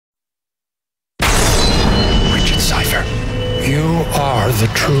You are the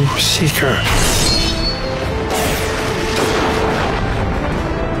true seeker.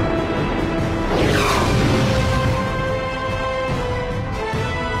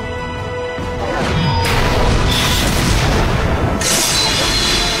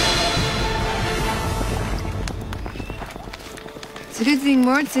 It's a good thing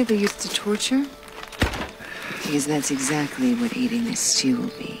Mort said they used to torture, because that's exactly what eating this stew will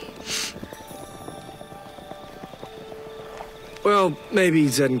be. Well, maybe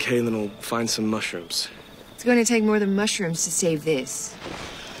Zed and Kaylin will find some mushrooms. It's going to take more than mushrooms to save this.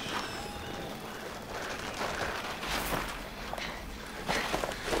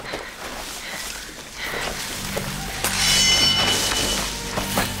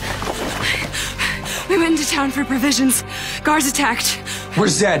 We went into town for provisions. Guards attacked.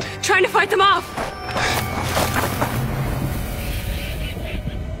 Where's Zed? Trying to fight them off.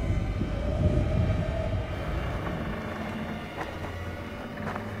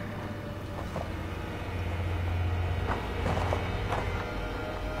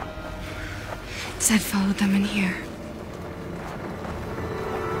 Zed followed them in here.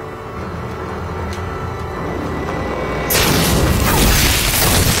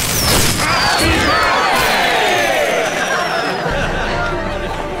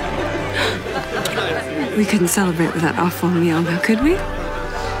 We couldn't celebrate with that awful meal, now could we?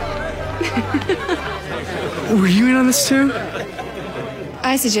 Were you in on this too?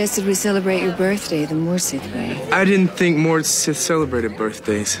 I suggested we celebrate your birthday the Morsith way. I didn't think more Sith celebrated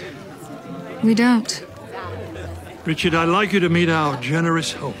birthdays. We don't. Richard, I'd like you to meet our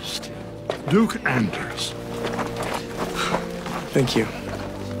generous host, Duke Anders. Thank you.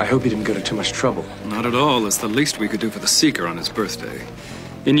 I hope he didn't go to too much trouble. Not at all. It's the least we could do for the Seeker on his birthday.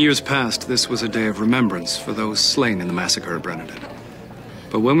 In years past, this was a day of remembrance for those slain in the massacre at Brennan.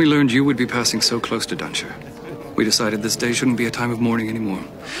 But when we learned you would be passing so close to Dunshire, we decided this day shouldn't be a time of mourning anymore.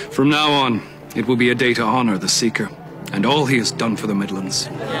 From now on, it will be a day to honor the Seeker and all he has done for the Midlands.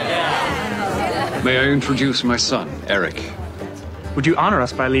 May I introduce my son, Eric? Would you honor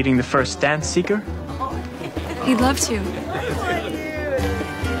us by leading the first dance, Seeker? He'd love to.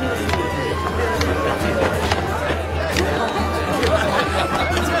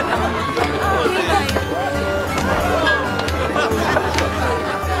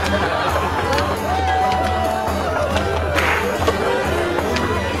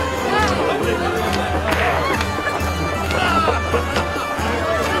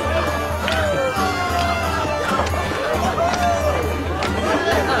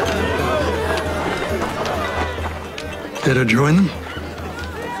 Did I join them?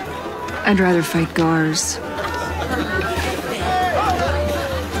 I'd rather fight Gars.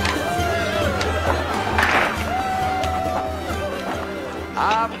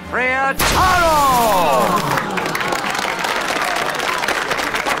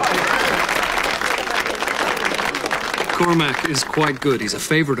 Cormac is quite good. He's a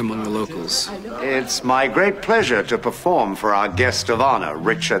favorite among the locals. It's my great pleasure to perform for our guest of honor,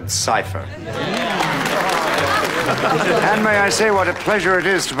 Richard Cipher. And may I say what a pleasure it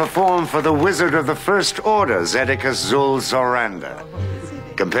is to perform for the Wizard of the First Order, Zedicus Zul Zoranda.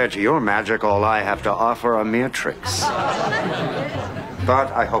 Compared to your magic, all I have to offer are mere tricks.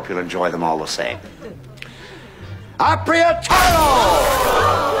 But I hope you'll enjoy them all the same. Apriataro!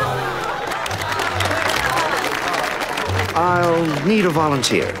 I'll need a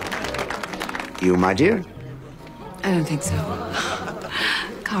volunteer. You, my dear? I don't think so.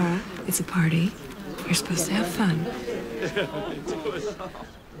 Kara, it's a party. You're supposed to have fun.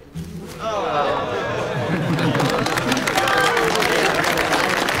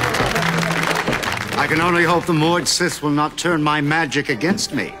 I can only hope the Mord Sith will not turn my magic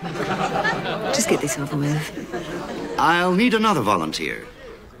against me. Just get this over with. I'll need another volunteer.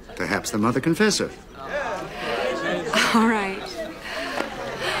 Perhaps the Mother Confessor. All right.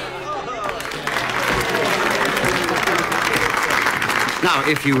 Now,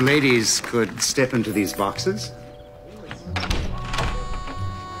 if you ladies could step into these boxes.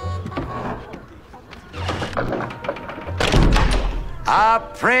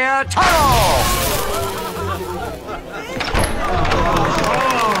 Apriataro!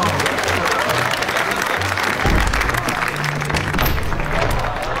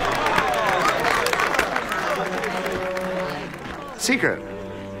 Seeker,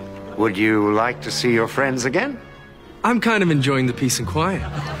 would you like to see your friends again? I'm kind of enjoying the peace and quiet.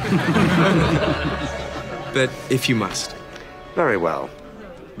 But if you must. Very well.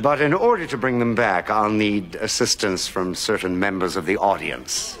 But in order to bring them back, I'll need assistance from certain members of the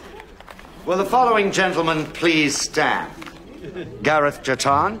audience. Will the following gentlemen please stand? Gareth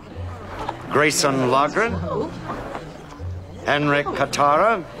Jatan, Grayson Logren, Henrik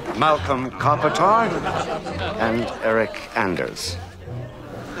Katara, Malcolm Kopitar, and Eric Anders.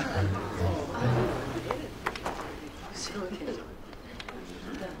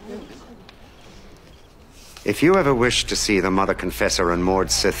 If you ever wish to see the Mother Confessor and Mord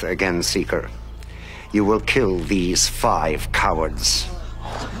Sith again, Seeker, you will kill these 5 cowards.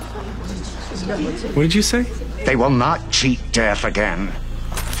 What did you say? They will not cheat death again.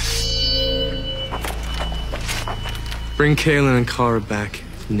 Bring Kaelin and Kara back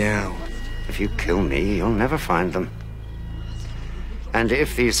now. If you kill me, you'll never find them. And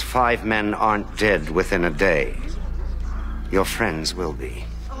if these 5 men aren't dead within a day, your friends will be.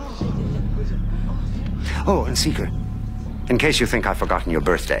 Oh, and Seeker, in case you think I've forgotten your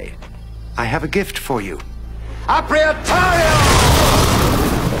birthday, I have a gift for you. Apriatario!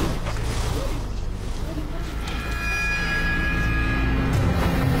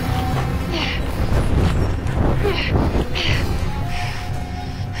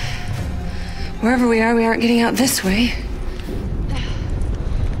 Wherever we aren't getting out this way.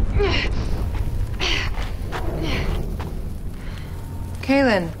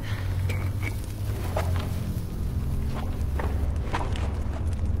 Kaelin.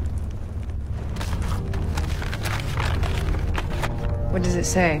 What does it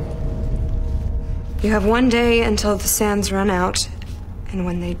say? You have 1 day until the sands run out, and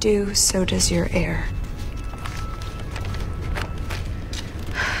when they do, so does your heir.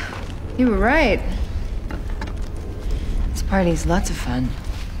 You were right. This party's lots of fun.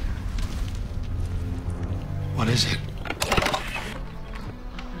 What is it?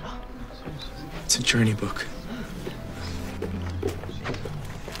 It's a journey book.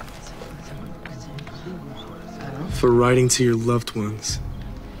 For writing to your loved ones.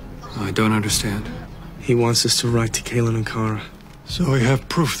 I don't understand. He wants us to write to Kaelin and Kara. So we have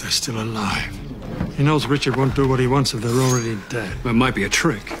proof they're still alive. He knows Richard won't do what he wants if they're already dead. It might be a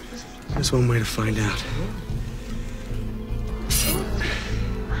trick. There's one way to find out.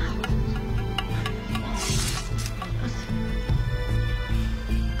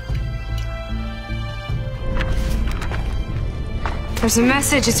 There's a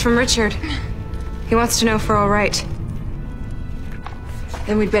message. It's from Richard. He wants to know if we're all right.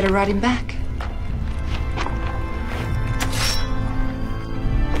 Then we'd better write him back.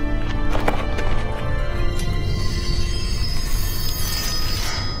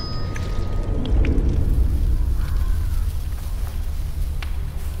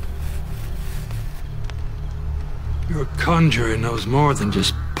 Your conjurer knows more than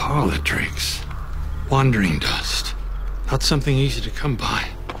just parlor tricks. Wandering dust. Not something easy to come by.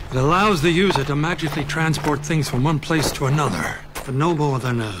 It allows the user to magically transport things from one place to another. But no more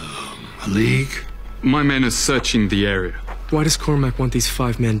than a league. My men are searching the area. Why does Cormac want these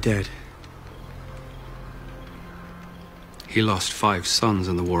 5 men dead? He lost 5 sons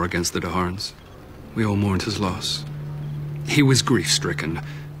in the war against the Daharns. We all mourned his loss. He was grief-stricken,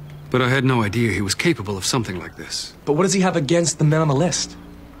 but I had no idea he was capable of something like this. But what does he have against the men on the list?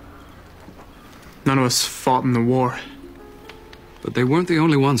 None of us fought in the war. But they weren't the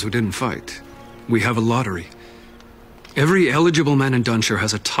only ones who didn't fight. We have a lottery. Every eligible man in Dunshire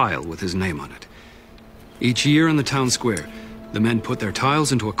has a tile with his name on it. Each year in the town square, the men put their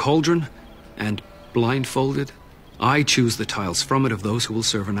tiles into a cauldron, and, blindfolded, I choose the tiles from it of those who will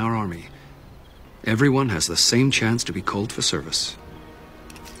serve in our army. Everyone has the same chance to be called for service.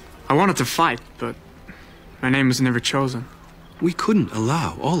 I wanted to fight, but my name was never chosen. We couldn't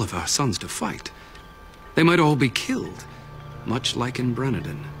allow all of our sons to fight. They might all be killed, much like in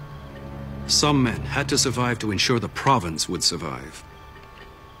Brennan. Some men had to survive to ensure the province would survive.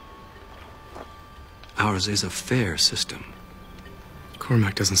 Ours is a fair system.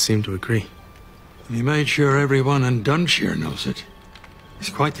 Cormac doesn't seem to agree. He made sure everyone in Dunshire knows it. He's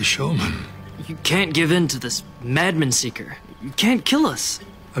quite the showman. You can't give in to this madman seeker. You can't kill us.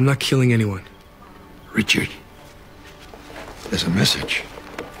 I'm not killing anyone. Richard, there's a message.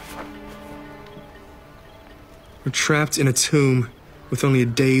 We're trapped in a tomb with only a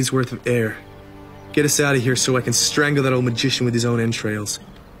day's worth of air. Get us out of here so I can strangle that old magician with his own entrails.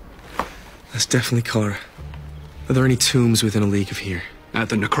 That's definitely Kara. Are there any tombs within a league of here? At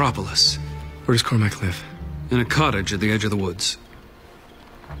the necropolis. Where does Cormac live? In a cottage at the edge of the woods.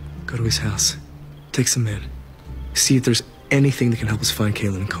 Go to his house. Take some men. See if there's anything that can help us find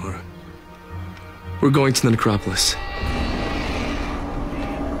Kaelin and Kara. We're going to the necropolis.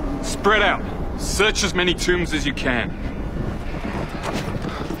 Spread out. Search as many tombs as you can.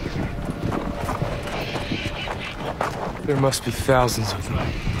 There must be thousands of them.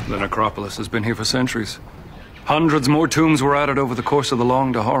 The necropolis has been here for centuries. Hundreds more tombs were added over the course of the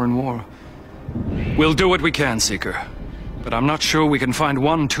long Daharan War. We'll do what we can, Seeker. But I'm not sure we can find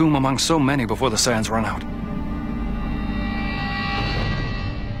one tomb among so many before the sands run out.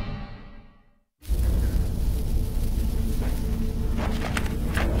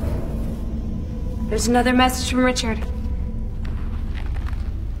 There's another message from Richard.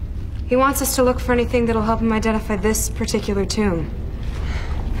 He wants us to look for anything that'll help him identify this particular tomb.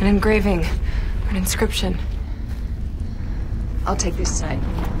 An engraving, an inscription. I'll take this side.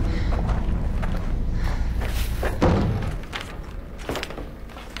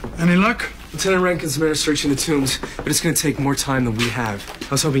 Any luck? Lieutenant Rankin's men are searching the tombs, but it's gonna take more time than we have. I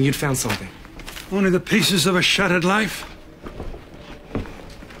was hoping you'd found something. Only the pieces of a shattered life.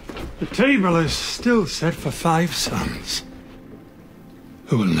 The table is still set for 5 sons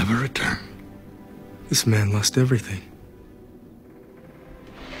who will never return. This man lost everything.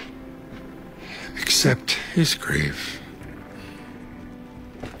 Except his grave.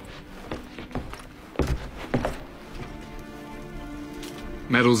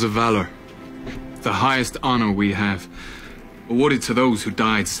 Medals of Valor. The highest honor we have. Awarded to those who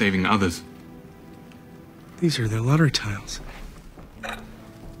died saving others. These are their lottery tiles.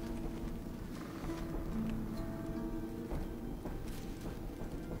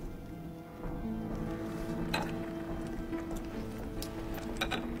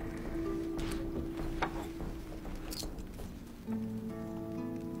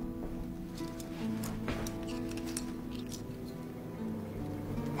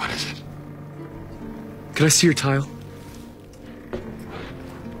 What is it? Can I see your tile?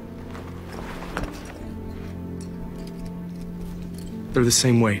 They're the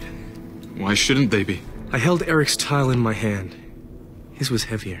same weight. Why shouldn't they be? I held Eric's tile in my hand. His was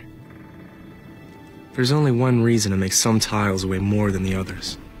heavier. There's only one reason to make some tiles weigh more than the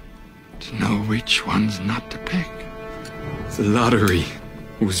others. To know which ones not to pick. The lottery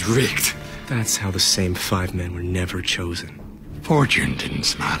was rigged. That's how the same 5 men were never chosen. Fortune didn't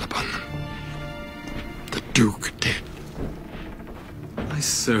smile upon them. The Duke did. I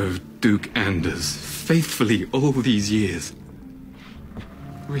served Duke Anders faithfully all these years.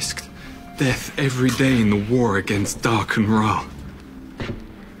 Risked death every day in the war against Dark and Ra.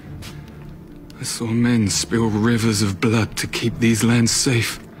 I saw men spill rivers of blood to keep these lands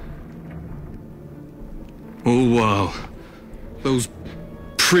safe. All while, those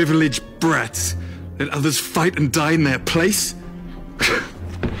privileged brats let others fight and die in their place?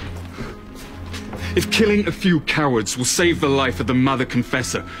 If killing a few cowards will save the life of the Mother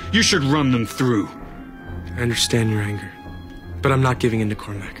Confessor, you should run them through. I understand your anger, but I'm not giving in to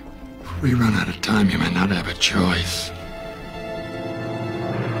Cormac. If we run out of time, you may not have a choice.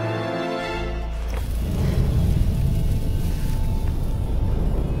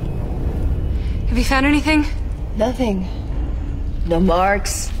 Have you found anything? Nothing. No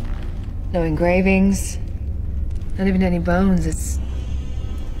marks. No engravings. Not even any bones. It's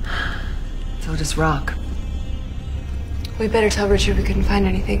all just rock. We better tell Richard we couldn't find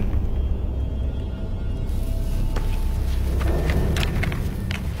anything.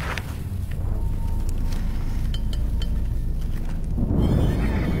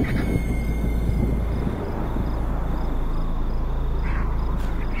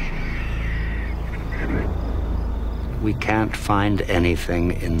 We can't find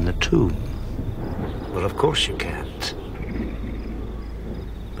anything in the tomb. Well, of course you can't.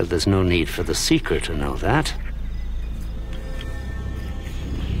 But there's no need for the Seeker to know that.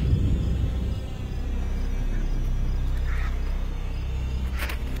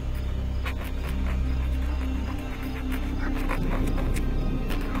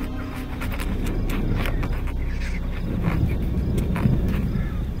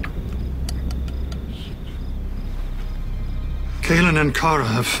 Kalen and Kara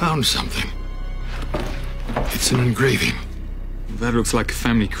have found something. It's an engraving. That looks like a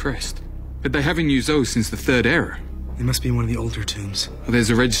family crest. But they haven't used those since the 3rd era. They must be in one of the older tombs. Well, there's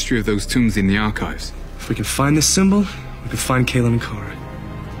a registry of those tombs in the archives. If we can find this symbol, we can find Kalen and Kara.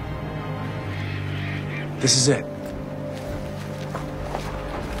 This is it.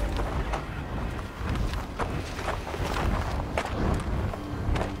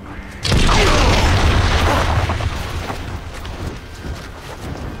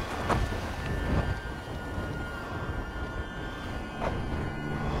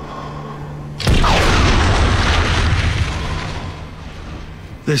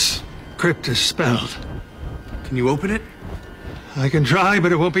 This crypt is spelled. Can you open it? I can try,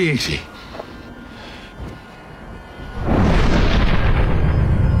 but it won't be easy.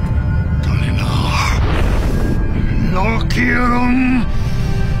 Lokirum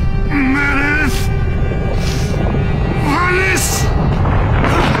Merith Valis.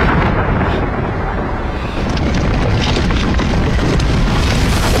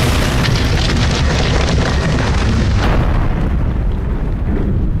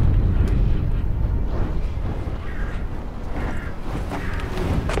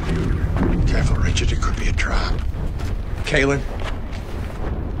 careful, Richard. It could be a trap. Kaylin.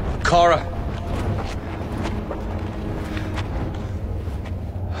 Kara.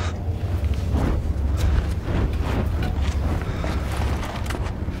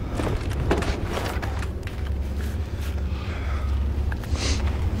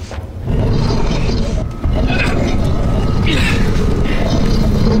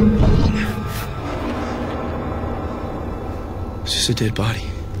 It's just a dead body.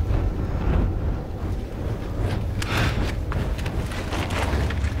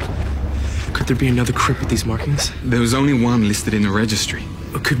 Could there be another crypt with these markings? There was only one listed in the registry.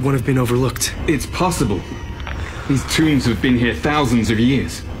 Or could one have been overlooked? It's possible. These tombs have been here thousands of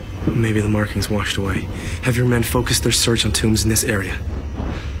years. Maybe the markings washed away. Have your men focus their search on tombs in this area.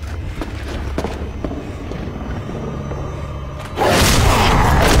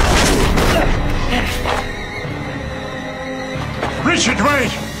 Richard,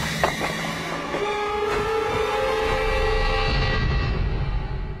 wait!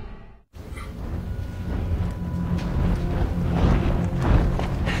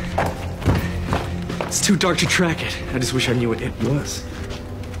 It's too dark to track it. I just wish I knew what it was.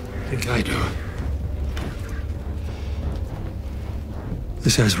 I think I do.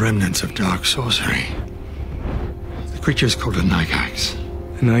 This has remnants of dark sorcery. The creature's called a Nygax.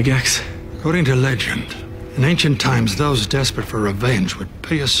 A Nygax? According to legend, in ancient times, those desperate for revenge would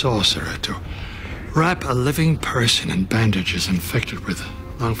pay a sorcerer to wrap a living person in bandages infected with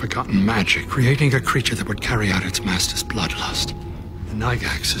long-forgotten magic, creating a creature that would carry out its master's bloodlust. The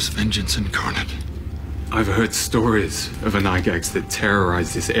Nygax is vengeance incarnate. I've heard stories of a Nygax that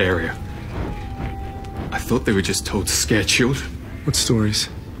terrorize this area. I thought they were just told to scare children. What stories?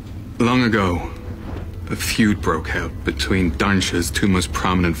 Long ago, a feud broke out between Dunsha's two most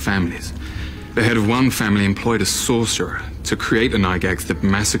prominent families. The head of one family employed a sorcerer to create a Nygax that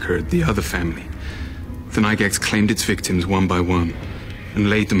massacred the other family. The Nygax claimed its victims one by one and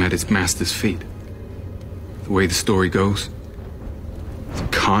laid them at its master's feet. The way the story goes, the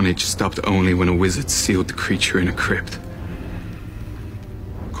carnage stopped only when a wizard sealed the creature in a crypt.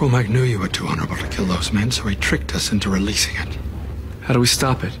 Cormac knew you were too honorable to kill those men, so he tricked us into releasing it. How do we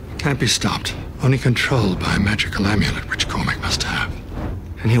stop it? Can't be stopped. Only controlled by a magical amulet, which Cormac must have.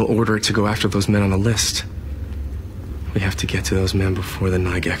 And he'll order it to go after those men on the list. We have to get to those men before the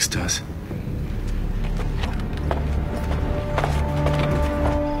Nygax does.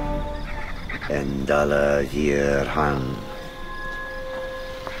 Endala Hierhan.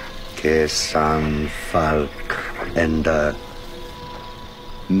 Kesan Falk Enda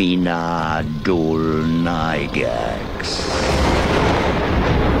Mina Dul Nygax.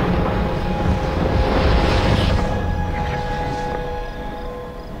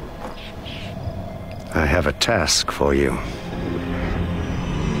 I have a task for you.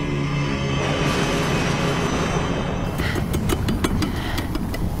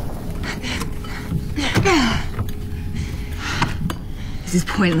 This is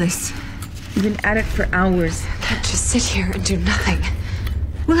pointless. We've been at it for hours. I can't just sit here and do nothing.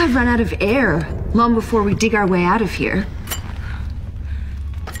 We'll have run out of air long before we dig our way out of here.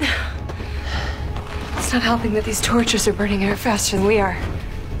 It's not helping that these torches are burning air faster than we are.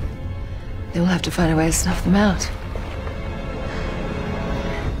 Then we'll have to find a way to snuff them out.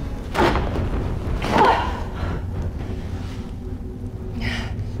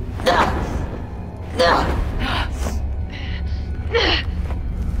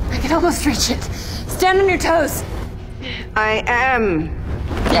 I can almost reach it. Stand on your toes. I am.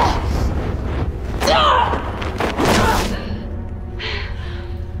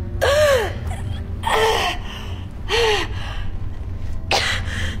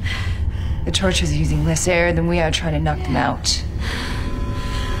 The torches are using less air than we are trying to knock them out.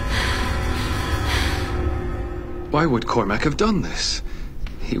 Why would Cormac have done this?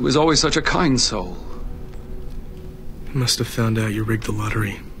 He was always such a kind soul. He must have found out you rigged the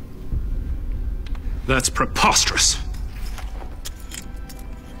lottery. That's preposterous.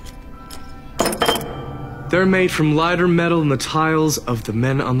 They're made from lighter metal than the tiles of the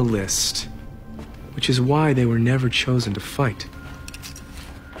men on the list. Which is why they were never chosen to fight.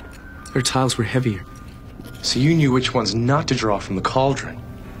 Their tiles were heavier, so you knew which ones not to draw from the cauldron.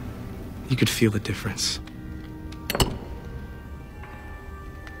 You could feel the difference.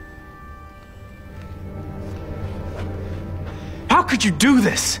 How could you do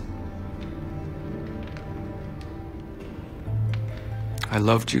this? I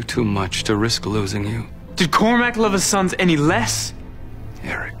loved you too much to risk losing you. Did Cormac love his sons any less?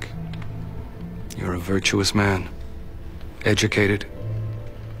 Eric, you're a virtuous man, educated.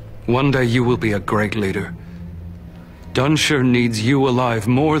 One day you will be a great leader. Dunshire needs you alive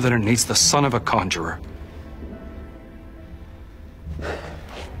more than it needs the son of a conjurer.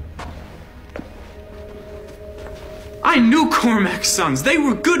 I knew Cormac's sons. They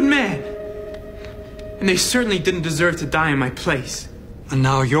were good men. And they certainly didn't deserve to die in my place. And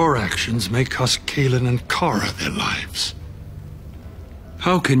now your actions may cost Kaelin and Kara their lives.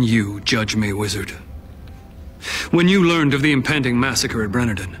 How can you judge me, wizard? When you learned of the impending massacre at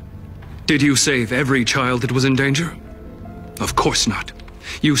Brennerden, did you save every child that was in danger? Of course not.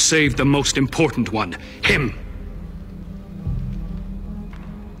 You saved the most important one, him.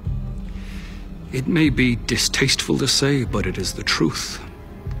 It may be distasteful to say, but it is the truth.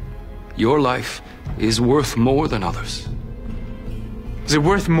 Your life is worth more than others. Is it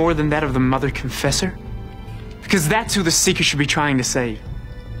worth more than that of the Mother Confessor? Because that's who the Seeker should be trying to save,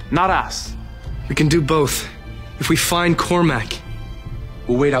 not us. We can do both. If we find Cormac,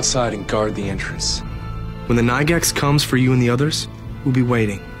 we'll wait outside and guard the entrance. When the Nygax comes for you and the others, we'll be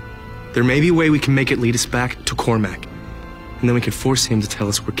waiting. There may be a way we can make it lead us back to Cormac, and then we can force him to tell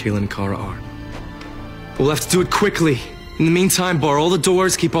us where Kaelin and Kara are. We'll have to do it quickly. In the meantime, bar all the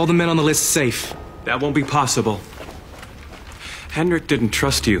doors, keep all the men on the list safe. That won't be possible. Henrik didn't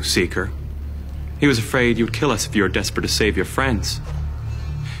trust you, Seeker. He was afraid you'd kill us if you were desperate to save your friends.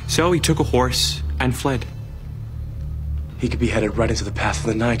 So he took a horse and fled. He could be headed right into the path of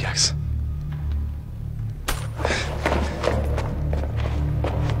the Nygax.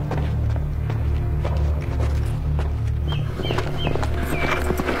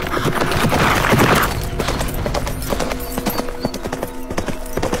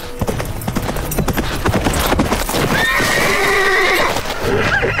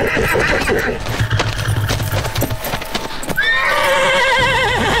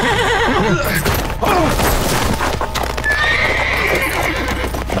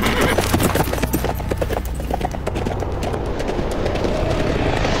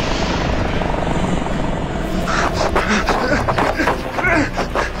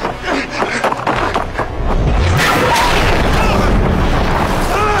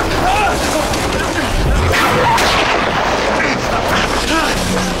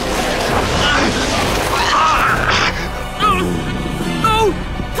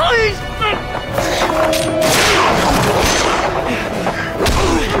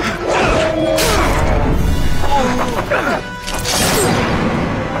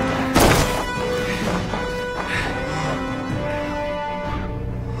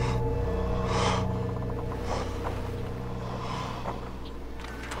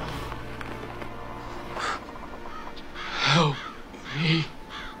 Help me.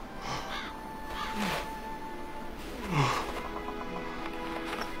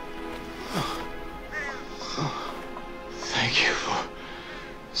 Thank you for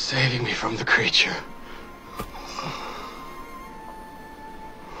saving me from the creature.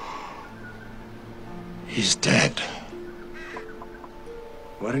 He's dead.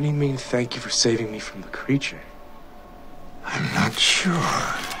 What did he mean, thank you for saving me from the creature? I'm not sure.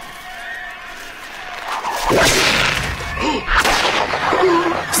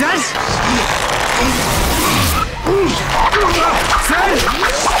 Zed!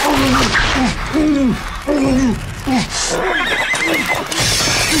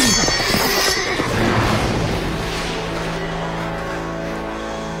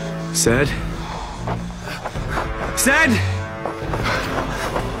 Zed? Zed!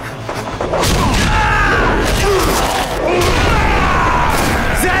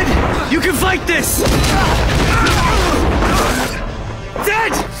 Zed! You can fight this!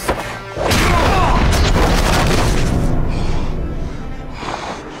 Zed!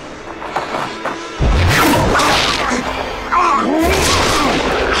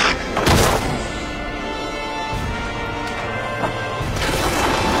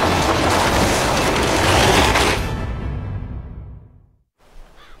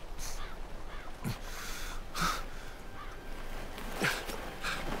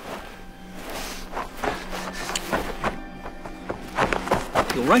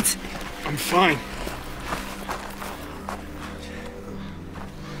 You all right? I'm fine.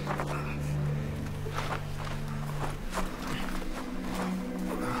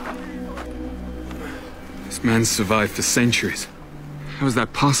 This man's survived for centuries. How is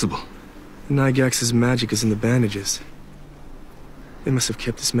that possible? Nygax's magic is in the bandages. They must have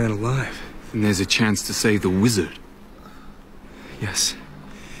kept this man alive. And there's a chance to save the wizard. Yes.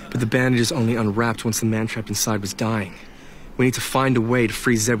 But the bandages only unwrapped once the man trapped inside was dying. We need to find a way to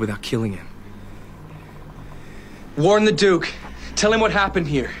free Zed without killing him. Warn the Duke. Tell him what happened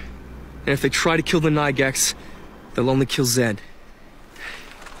here. And if they try to kill the Nygax, they'll only kill Zed.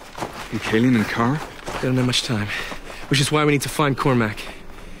 And Kaelin and Kara? They don't have much time. Which is why we need to find Cormac.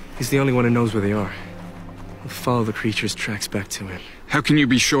 He's the only one who knows where they are. We'll follow the creature's tracks back to him. How can you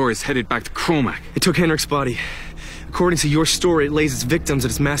be sure it's headed back to Cormac? It took Henrik's body. According to your story, it lays its victims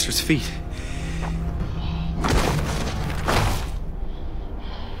at its master's feet.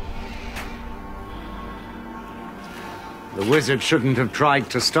 The wizard shouldn't have tried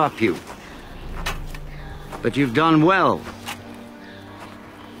to stop you. But you've done well.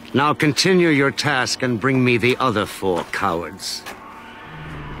 Now continue your task and bring me the other 4 cowards.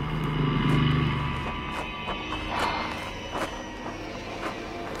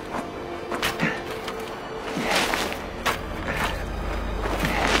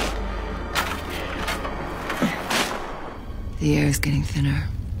 The air is getting thinner.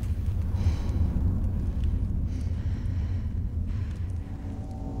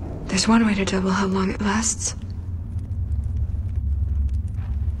 There's one way to double how long it lasts.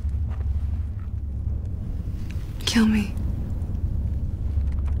 Kill me.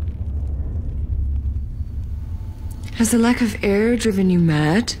 Has the lack of air driven you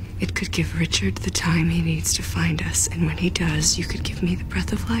mad? It could give Richard the time he needs to find us, and when he does, you could give me the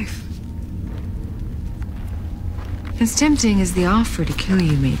breath of life. As tempting as the offer to kill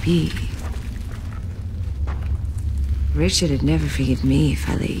you may be, Richard would never forgive me if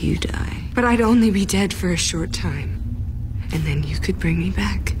I let you die. But I'd only be dead for a short time, and then you could bring me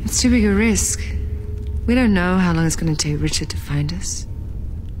back. It's too big a risk. We don't know how long it's going to take Richard to find us.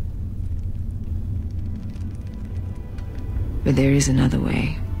 But there is another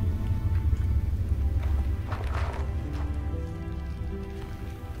way.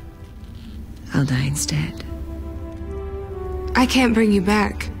 I'll die instead. I can't bring you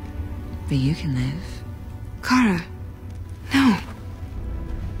back. But you can live. Kara, no.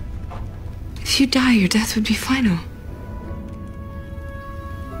 If you die, your death would be final.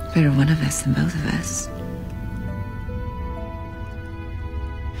 Better one of us than both of us.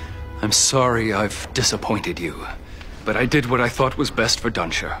 I'm sorry I've disappointed you, but I did what I thought was best for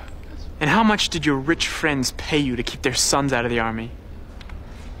Dunshire. And how much did your rich friends pay you to keep their sons out of the army?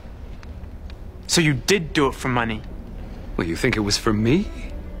 So you did do it for money? Well, you think it was for me?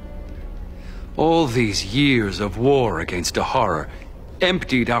 All these years of war against Dahara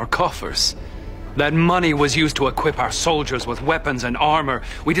emptied our coffers. That money was used to equip our soldiers with weapons and armor.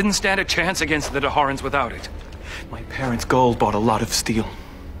 We didn't stand a chance against the Daharans without it. My parents' gold bought a lot of steel.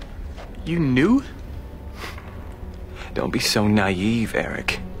 You knew? Don't be so naive,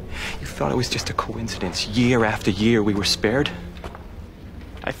 Eric. You thought it was just a coincidence. Year after year we were spared?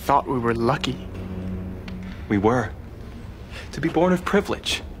 I thought we were lucky. We were. To be born of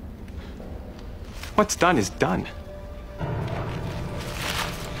privilege. What's done is done.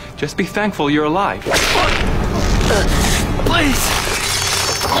 Just be thankful you're alive. Please!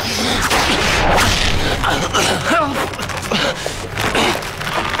 Help!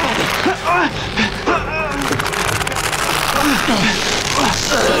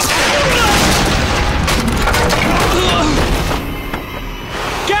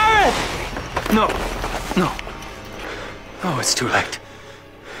 Gareth! No. No. Oh, it's too late.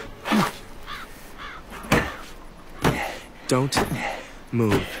 Don't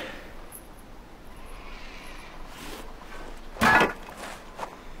move.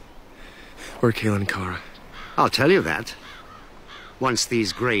 Where are Kayla and Kara? I'll tell you that. Once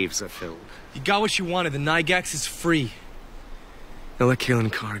these graves are filled. You got what you wanted. The Nygax is free. Now let Kayla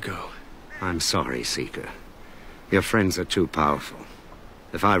and Kara go. I'm sorry, Seeker. Your friends are too powerful.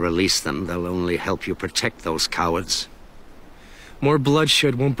 If I release them, they'll only help you protect those cowards. More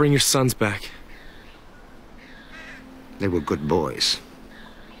bloodshed won't bring your sons back. They were good boys.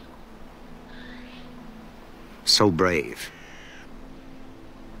 So brave.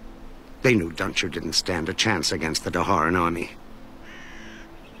 They knew Dunshire didn't stand a chance against the Daharan army.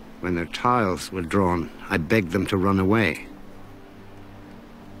 When their tiles were drawn, I begged them to run away.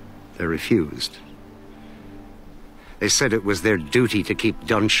 They refused. They said it was their duty to keep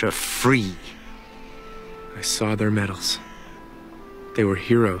Dunshire free. I saw their medals. They were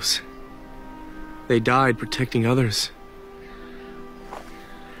heroes. They died protecting others.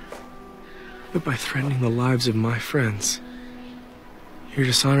 But by threatening the lives of my friends, you're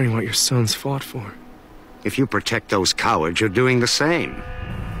dishonoring what your sons fought for. If you protect those cowards, you're doing the same.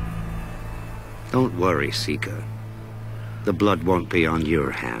 Don't worry, Seeker. The blood won't be on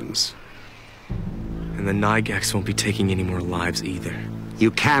your hands. And the Nygax won't be taking any more lives either.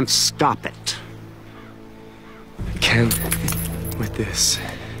 You can't stop it. I can with this.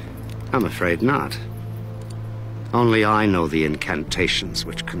 I'm afraid not. Only I know the incantations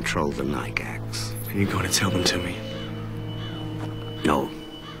which control the Nygax. And you're going to tell them to me? No.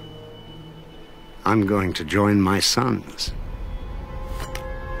 I'm going to join my sons.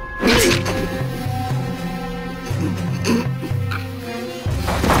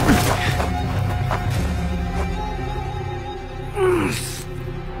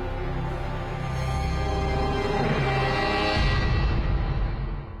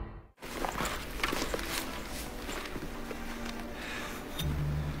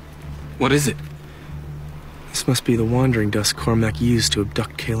 What is it? This must be the wandering dust Cormac used to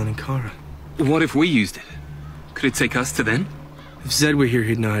abduct Kaelin and Kara. What if we used it? Could it take us to them? If Zed were here,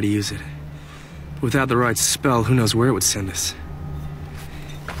 he'd know how to use it. But without the right spell, who knows where it would send us.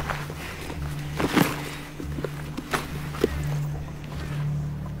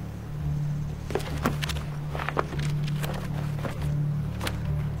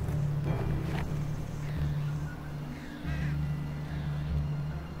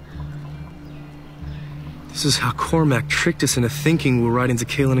 This is how Cormac tricked us into thinking we'll ride into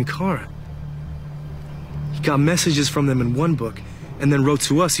Kaelin and Kara. He got messages from them in one book, and then wrote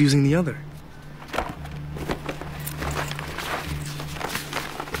to us using the other.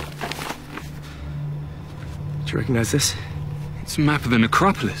 Do you recognize this? It's a map of the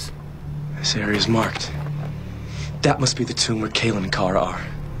necropolis. This area is marked. That must be the tomb where Kaelin and Kara are.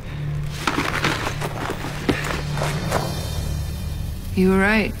 You were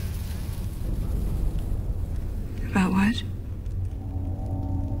right. About what?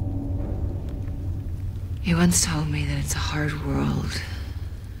 You once told me that it's a hard world,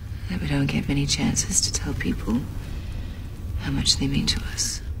 that we don't get many chances to tell people how much they mean to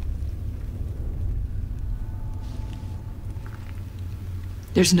us.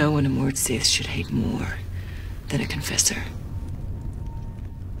 There's no one a Mordsaith should hate more than a confessor.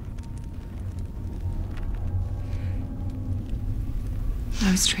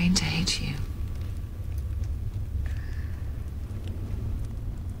 I was trained to hate you.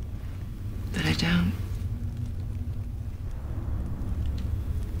 But I don't.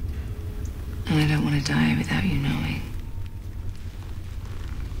 And I don't want to die without you knowing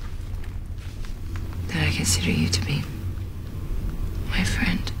that I consider you to be my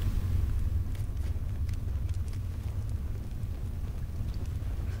friend.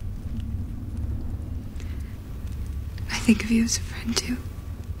 I think of you as a friend, too.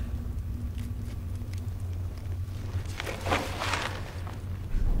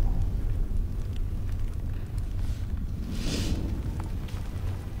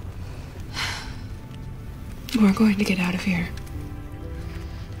 We're going to get out of here.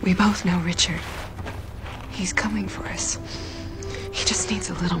 We both know Richard. He's coming for us. He just needs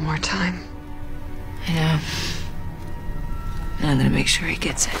a little more time. I know. And I'm gonna make sure he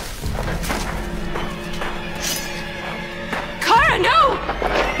gets it. Kara, no!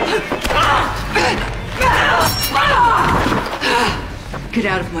 Get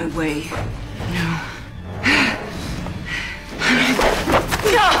out of my way. No.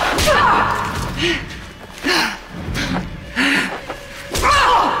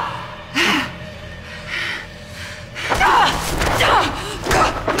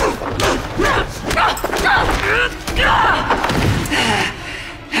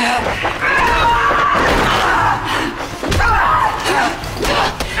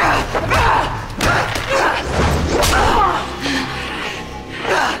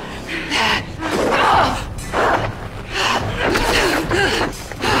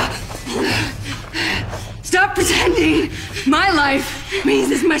 Stop pretending my life means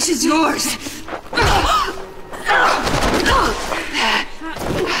as much as yours.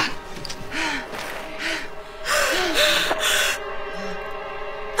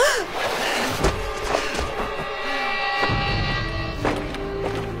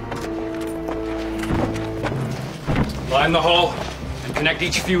 Line the hall and connect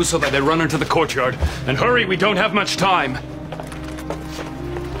each fuse so that they run into the courtyard. And hurry, we don't have much time.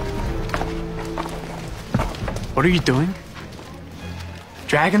 What are you doing?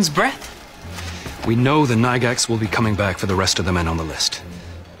 Dragon's breath? We know the Nygax will be coming back for the rest of the men on the list.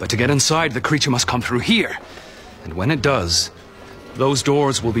 But to get inside, the creature must come through here. And when it does, those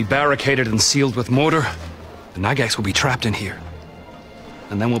doors will be barricaded and sealed with mortar. The Nygax will be trapped in here.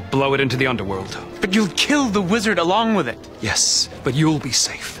 And then we'll blow it into the underworld. But you'll kill the wizard along with it. Yes, but you'll be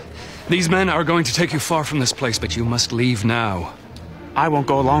safe. These men are going to take you far from this place, but you must leave now. I won't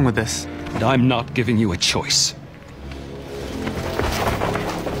go along with this. And I'm not giving you a choice.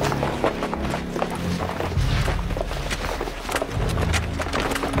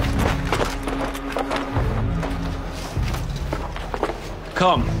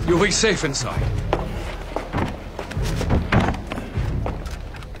 Come, you'll be safe inside.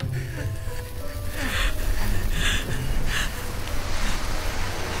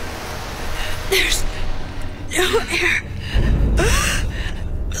 There's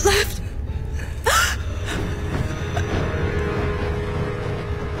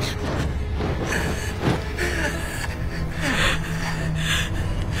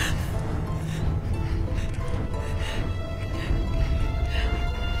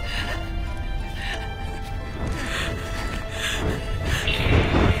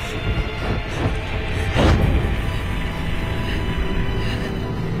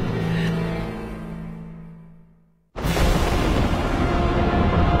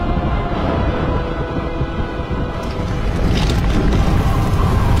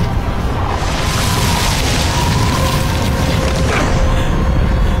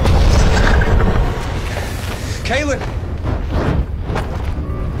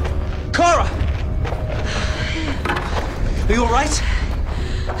Kara! Are you alright?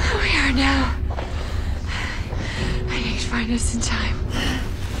 We are now. I need to find us in time.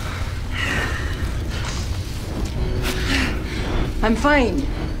 I'm fine.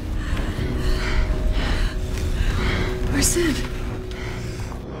 Where's Sid?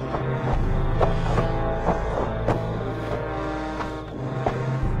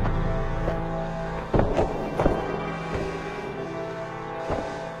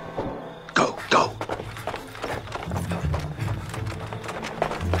 Go, go.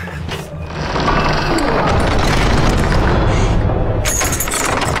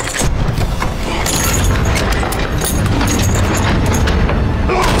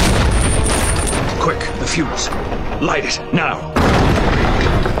 Quick, the fuse. Light it, now.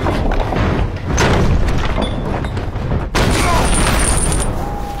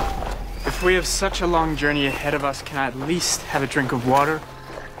 If we have such a long journey ahead of us, can I at least have a drink of water?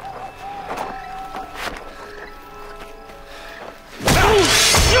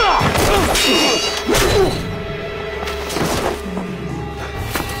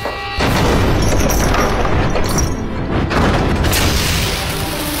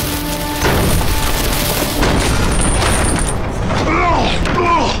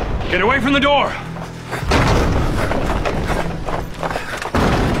 Get away from the door!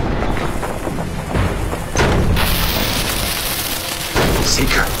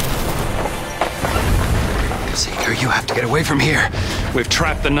 Seeker. Seeker, you have to get away from here. We've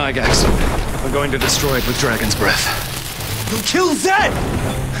trapped the Nygax. We're going to destroy it with Dragon's Breath. Who killed Zed?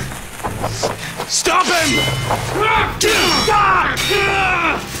 Stop him!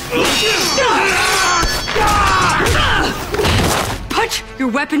 Put your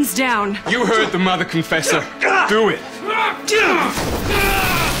weapons down. You heard the Mother Confessor. Do it.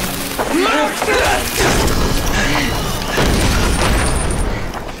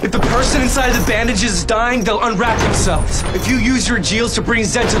 If the person inside the bandages is dying, they'll unwrap themselves. If you use your Geels to bring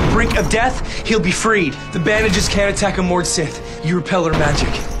Zed to the brink of death, he'll be freed. The bandages can't attack a Mord Sith. You repel her magic.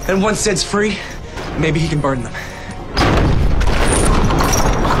 And once Zed's free, maybe he can burn them.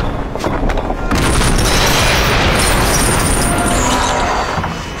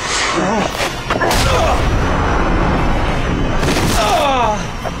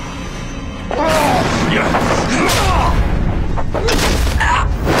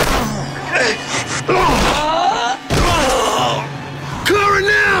 Clara,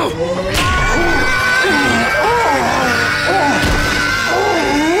 now!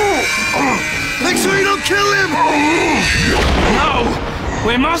 Make sure you don't kill him! No!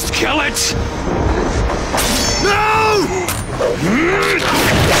 We must kill it! No!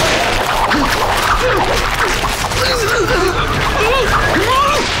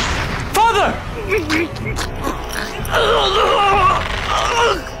 Father!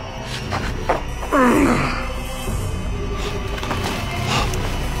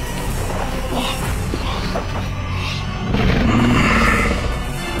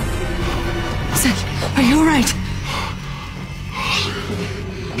 Sid, are you alright?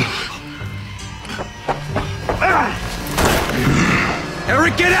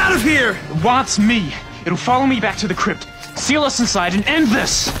 Eric, get out of here! It wants me. It'll follow me back to the crypt. Seal us inside and end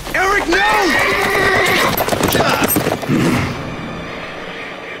this! Eric, no!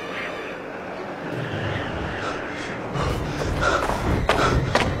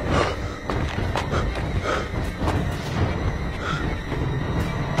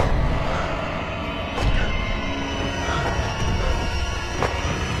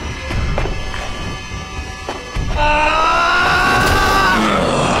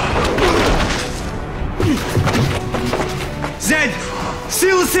 Zed!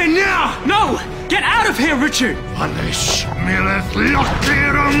 Seal us in now! No! Get out of here, Richard!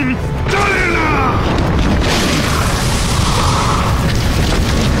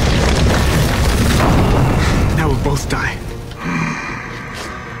 Now we'll both die.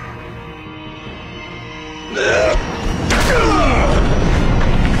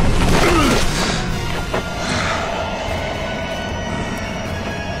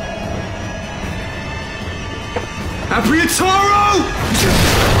 Apriatoro!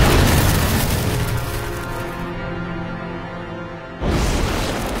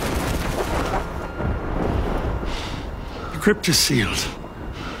 The crypt is sealed.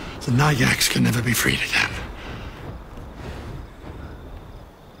 The Nygax can never be freed again.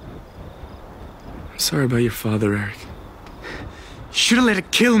 I'm sorry about your father, Eric. You should have let it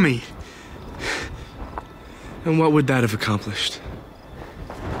kill me. And what would that have accomplished?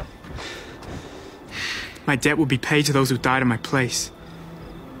 My debt will be paid to those who died in my place.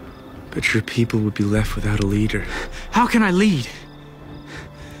 But your people would be left without a leader. How can I lead?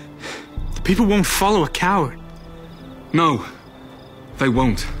 The people won't follow a coward. No, they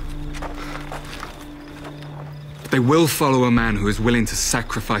won't. But they will follow a man who is willing to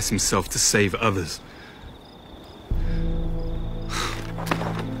sacrifice himself to save others.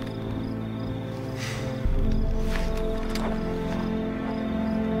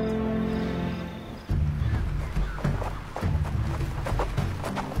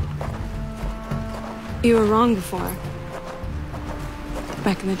 You were wrong before.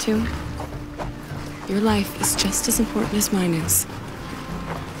 Back in the tomb. Your life is just as important as mine is.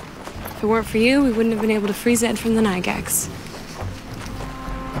 If it weren't for you, we wouldn't have been able to freeze Ed from the Nygags.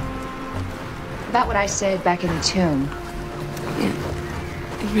 About what I said back in the tomb. Yeah.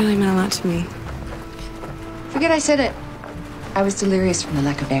 It really meant a lot to me. Forget I said it. I was delirious from the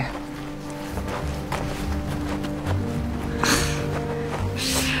lack of air.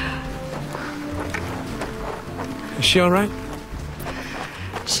 Is she all right?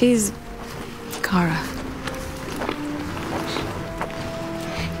 She's... Kara.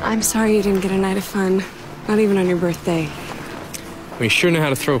 I'm sorry you didn't get a night of fun. Not even on your birthday. We sure know how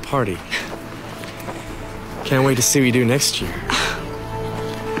to throw a party. Can't wait to see what you do next year.